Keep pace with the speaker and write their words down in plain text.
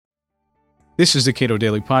This is the Cato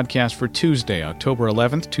Daily Podcast for Tuesday, October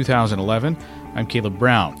 11th, 2011. I'm Caleb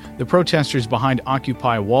Brown. The protesters behind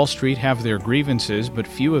Occupy Wall Street have their grievances, but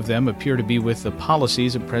few of them appear to be with the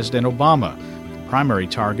policies of President Obama. The primary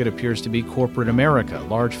target appears to be corporate America,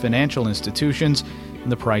 large financial institutions,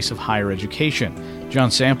 and the price of higher education.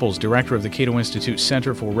 John Samples, director of the Cato Institute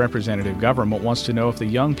Center for Representative Government, wants to know if the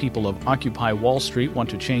young people of Occupy Wall Street want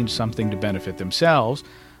to change something to benefit themselves.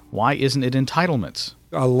 Why isn't it entitlements?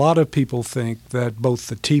 A lot of people think that both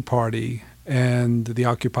the Tea Party and the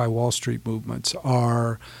Occupy Wall Street movements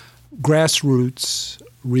are grassroots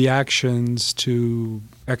reactions to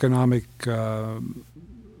economic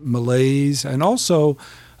malaise and also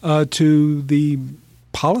to the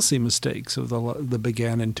policy mistakes that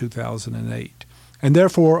began in 2008. And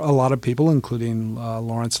therefore, a lot of people, including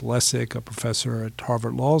Lawrence Lessig, a professor at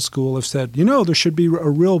Harvard Law School, have said, there should be a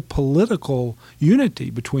real political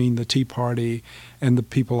unity between the Tea Party and the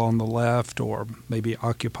people on the left, or maybe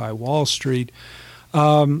Occupy Wall Street.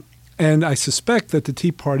 And I suspect that the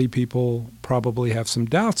Tea Party people probably have some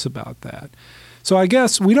doubts about that. So I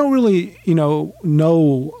guess we don't really,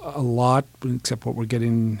 know a lot, except what we're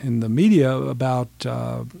getting in the media about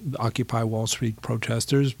Occupy Wall Street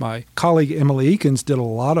protesters. My colleague Emily Ekins did a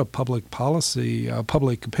lot of public policy,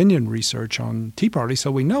 public opinion research on Tea Party, so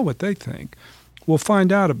we know what they think. We'll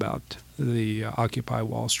find out about the Occupy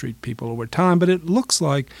Wall Street people over time, but it looks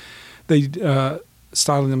like they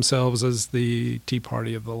styling themselves as the Tea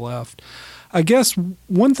Party of the left. I guess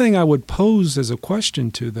one thing I would pose as a question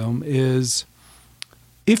to them is,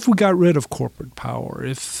 if we got rid of corporate power,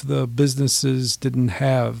 if the businesses didn't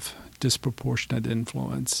have disproportionate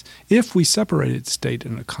influence, if we separated state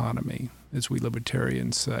and economy, as we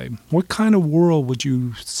libertarians say, what kind of world would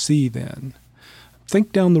you see then?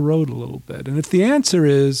 Think down the road a little bit. And if the answer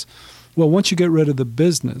is, well, once you get rid of the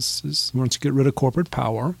businesses, once you get rid of corporate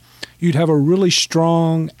power, you'd have a really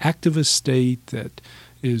strong activist state that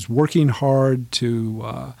is working hard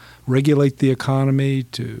to regulate the economy,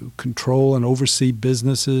 to control and oversee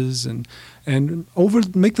businesses, and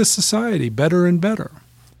make the society better and better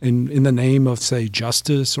in the name of, say,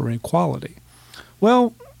 justice or equality.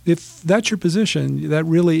 Well, if that's your position, that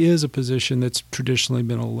really is a position that's traditionally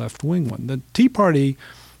been a left-wing one. The Tea Party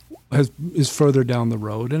is further down the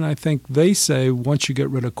road, and I think they say once you get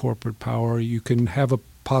rid of corporate power, you can have a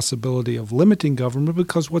possibility of limiting government,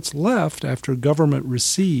 because what's left after government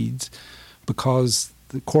recedes, because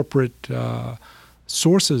the corporate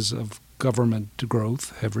sources of government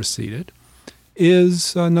growth have receded,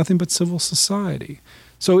 is nothing but civil society.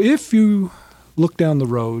 So if you look down the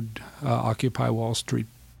road, Occupy Wall Street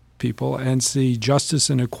people, and see justice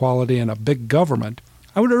and equality and a big government,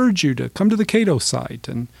 I would urge you to come to the Cato site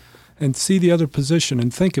and see the other position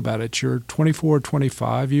and think about it. You're 24 or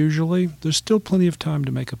 25 usually. There's still plenty of time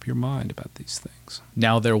to make up your mind about these things.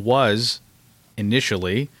 Now, there was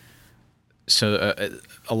initially a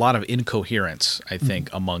lot of incoherence, I think,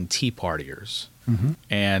 among Tea Partiers. Mm-hmm.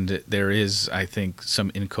 And there is, I think,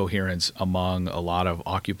 some incoherence among a lot of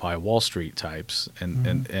Occupy Wall Street types.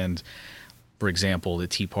 And for example, the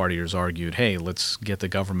Tea Partiers argued, hey, let's get the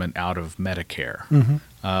government out of Medicare.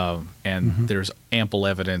 Mm-hmm. There's ample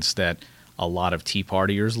evidence that a lot of Tea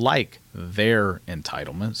Partiers like their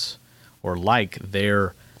entitlements or like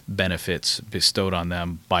their benefits bestowed on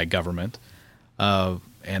them by government.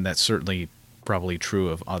 And that's certainly probably true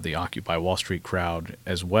of the Occupy Wall Street crowd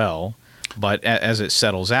as well. But as it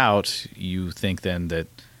settles out, you think then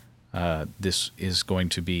that this is going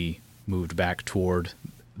to be moved back toward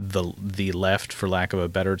the left, for lack of a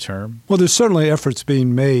better term? Well, there's certainly efforts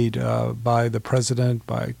being made by the president,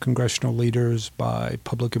 by congressional leaders, by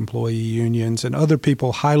public employee unions, and other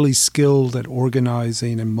people highly skilled at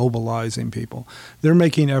organizing and mobilizing people. They're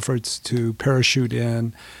making efforts to parachute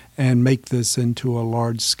in and make this into a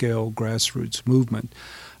large-scale grassroots movement.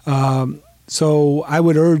 So I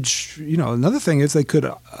would urge, another thing is they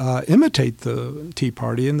could imitate the Tea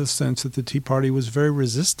Party in the sense that the Tea Party was very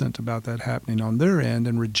resistant about that happening on their end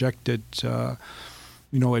and rejected,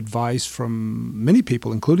 advice from many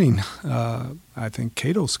people, including, I think,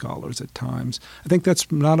 Cato scholars at times. I think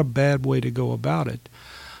that's not a bad way to go about it.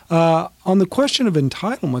 On the question of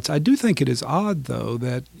entitlements, I do think it is odd, though,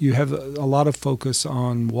 that you have a lot of focus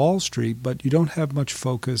on Wall Street, but you don't have much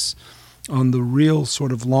focus on the real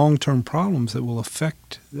sort of long-term problems that will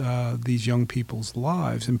affect these young people's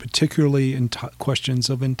lives, and particularly in questions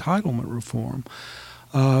of entitlement reform.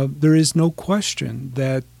 There is no question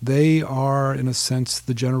that they are, in a sense,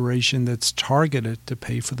 the generation that's targeted to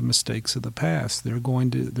pay for the mistakes of the past.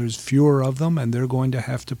 There's fewer of them, and they're going to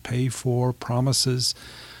have to pay for promises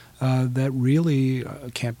that really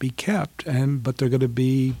can't be kept, but they're going to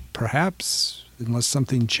be perhaps, unless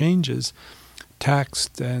something changes,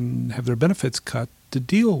 taxed and have their benefits cut to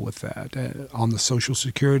deal with that. On the Social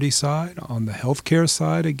Security side, on the health care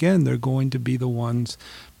side, again, they're going to be the ones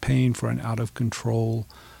paying for an out-of-control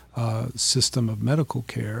system of medical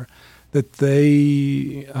care that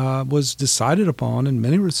they was decided upon in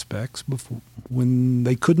many respects before, when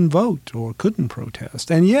they couldn't vote or couldn't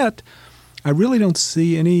protest. And yet, I really don't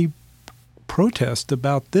see any protest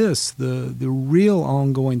about this, the real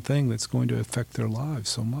ongoing thing that's going to affect their lives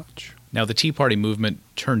so much. Now, the Tea Party movement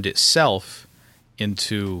turned itself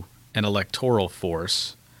into an electoral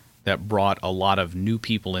force that brought a lot of new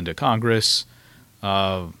people into Congress,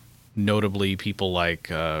 notably people like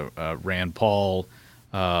Rand Paul,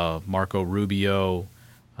 Marco Rubio,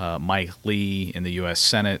 Mike Lee in the U.S.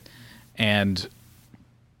 Senate, and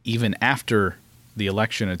even after the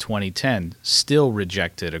election in 2010, still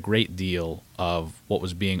rejected a great deal of what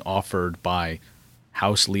was being offered by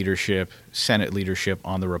House leadership, Senate leadership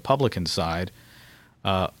on the Republican side.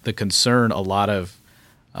 The concern a lot of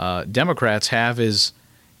Democrats have is,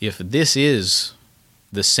 if this is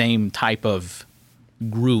the same type of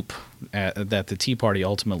group that the Tea Party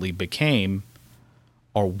ultimately became,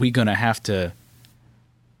 are we going to have to,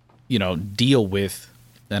 deal with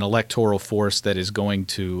an electoral force that is going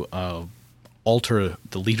to alter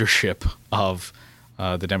the leadership of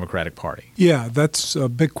the Democratic Party? Yeah, that's a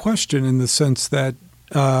big question in the sense that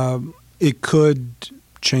it could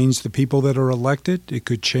change the people that are elected. It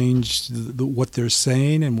could change what they're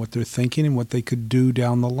saying and what they're thinking and what they could do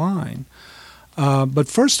down the line. But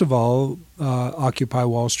first of all, Occupy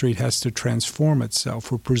Wall Street has to transform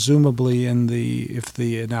itself. We're presumably if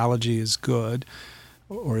the analogy is good,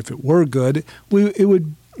 or if it were good, we're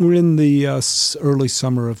in the early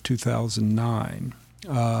summer of 2009.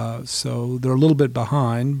 So they're a little bit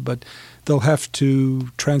behind, but they'll have to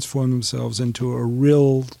transform themselves into a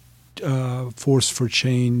real force for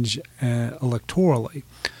change electorally.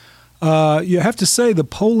 You have to say the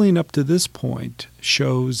polling up to this point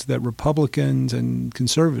shows that Republicans and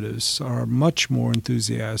conservatives are much more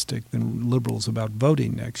enthusiastic than liberals about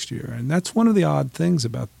voting next year. And that's one of the odd things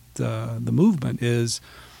about the movement is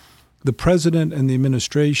the president and the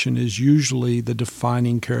administration is usually the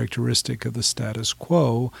defining characteristic of the status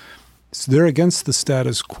quo. So they're against the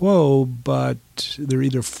status quo, but they're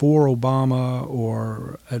either for Obama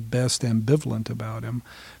or at best ambivalent about him.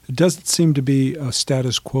 There doesn't seem to be a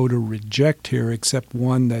status quo to reject here, except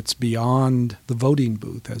one that's beyond the voting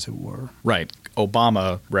booth, as it were. Right.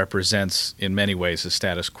 Obama represents, in many ways, the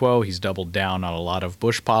status quo. He's doubled down on a lot of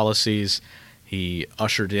Bush policies. He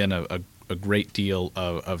ushered in a great deal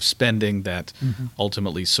of spending that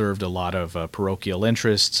ultimately served a lot of parochial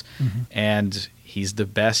interests. And he's the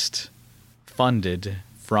best funded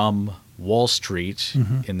from Wall Street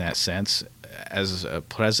in that sense as a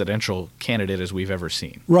presidential candidate as we've ever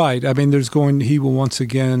seen. Right. I mean, he will once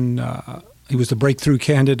again, he was the breakthrough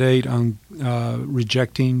candidate on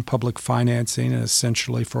rejecting public financing and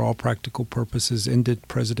essentially for all practical purposes ended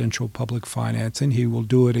presidential public financing. He will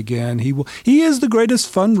do it again. He is the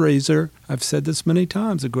greatest fundraiser, I've said this many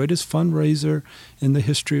times, the greatest fundraiser in the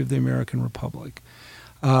history of the American Republic.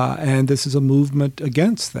 And this is a movement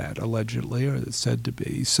against that, allegedly, or it's said to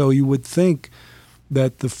be. So you would think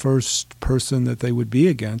that the first person that they would be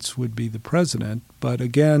against would be the president. But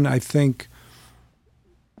again, I think,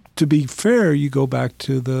 to be fair, you go back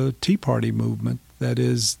to the Tea Party movement. That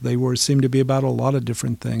is, seemed to be about a lot of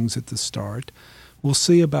different things at the start. We'll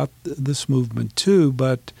see about this movement too,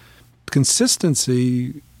 but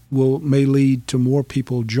consistency may lead to more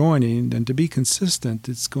people joining, and to be consistent,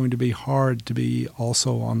 it's going to be hard to be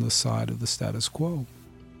also on the side of the status quo.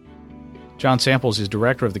 John Samples is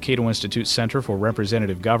director of the Cato Institute Center for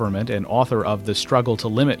Representative Government and author of The Struggle to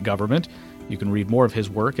Limit Government. You can read more of his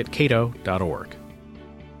work at cato.org.